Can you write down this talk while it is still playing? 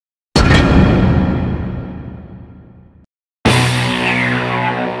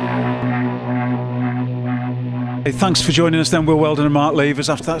Thanks for joining us then, Will Weldon and Marc Levers,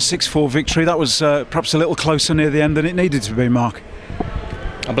 after that 6-4 victory. That was perhaps a little closer near the end than it needed to be, Marc.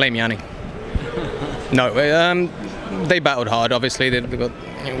 I blame Yanni. No, they battled hard, obviously.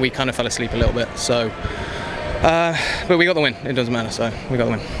 We kind of fell asleep a little bit, so but we got the win. It doesn't matter, so we got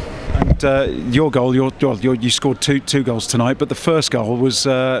the win. And your goal, you scored two goals tonight, but the first goal was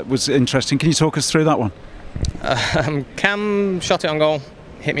interesting. Can you talk us through that one? Cam shot it on goal,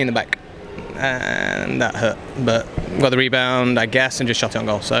 hit me in the back, and that hurt. But got the rebound, I guess, and just shot it on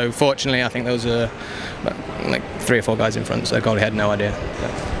goal. So fortunately, I think there was like 3 or 4 guys in front, so goalie had no idea.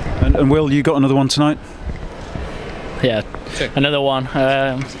 Yeah. And Will, you got another one tonight? Yeah, 2. Another one. 2?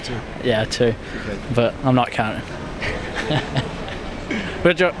 Yeah, 2. Okay. But I'm not counting.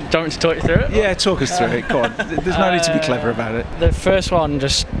 But do you want me to talk you through it? Yeah, talk us through it. Go on. There's no need to be clever about it. The first one,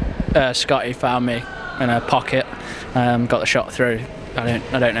 just Scotty found me in a pocket, got the shot through. I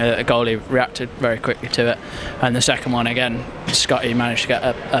don't know that the goalie reacted very quickly to it. And the second one, again, Scotty managed to get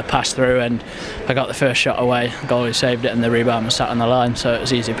a pass through, and I got the first shot away. The goalie saved it, and the rebound was sat on the line, so it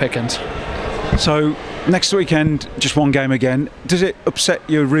was easy pickings. So next weekend, just one game again. Does it upset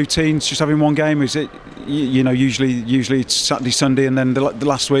your routines just having one game? Is it, you know, usually it's Saturday, Sunday, and then the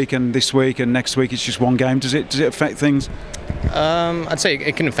last week and this week and next week it's just one game? Does it affect things? I'd say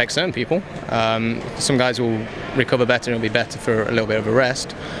it can affect certain people. Some guys will recover better and it'll be better for a little bit of a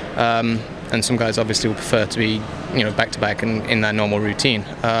rest, and some guys obviously will prefer to be, you know, back to back and in their normal routine.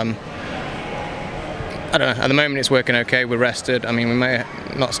 I don't know, at the moment it's working okay, we're rested. I mean, we may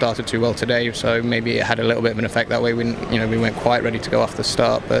have not started too well today, so maybe it had a little bit of an effect that way. We weren't quite ready to go off the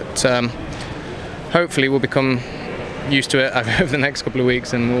start, but hopefully we'll become used to it over the next couple of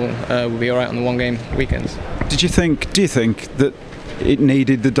weeks, and we'll be all right on the one-game weekends. Do you think that it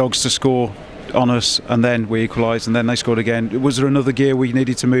needed the Dogs to score on us, and then we equalised, and then they scored again? Was there another gear we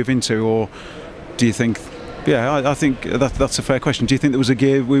needed to move into, or do you think? Yeah, I think that's a fair question. Do you think there was a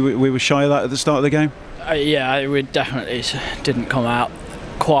gear we were shy of that at the start of the game? Yeah, we definitely didn't come out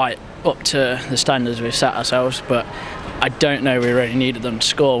quite up to the standards we've set ourselves, but I don't know we really needed them to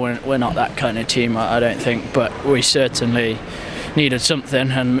score. We're not that kind of team, I don't think, but we certainly needed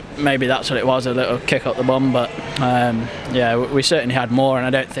something, and maybe that's what it was, a little kick up the bum. But yeah, we certainly had more, and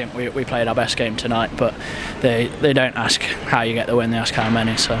I don't think we played our best game tonight, but they don't ask how you get the win, they ask how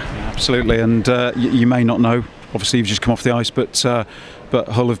many. So absolutely. And you may not know, obviously you've just come off the ice, but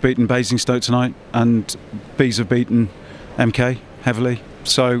Hull have beaten Basingstoke tonight, and Bees have beaten MK heavily,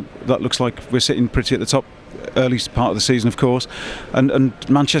 so that looks like we're sitting pretty at the top early part of the season, of course. And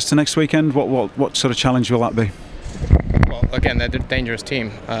Manchester next weekend, what sort of challenge will that be? Well, again, they're a dangerous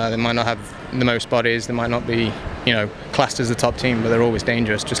team. They might not have the most bodies, they might not be, you know, classed as the top team, but they're always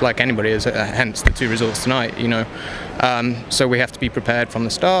dangerous, just like anybody is. Hence the 2 results tonight, you know. So we have to be prepared from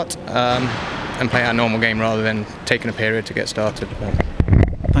the start and play our normal game rather than taking a period to get started.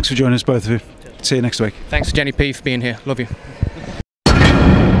 Thanks for joining us, both of you. See you next week. Thanks to Jenny P for being here. Love you.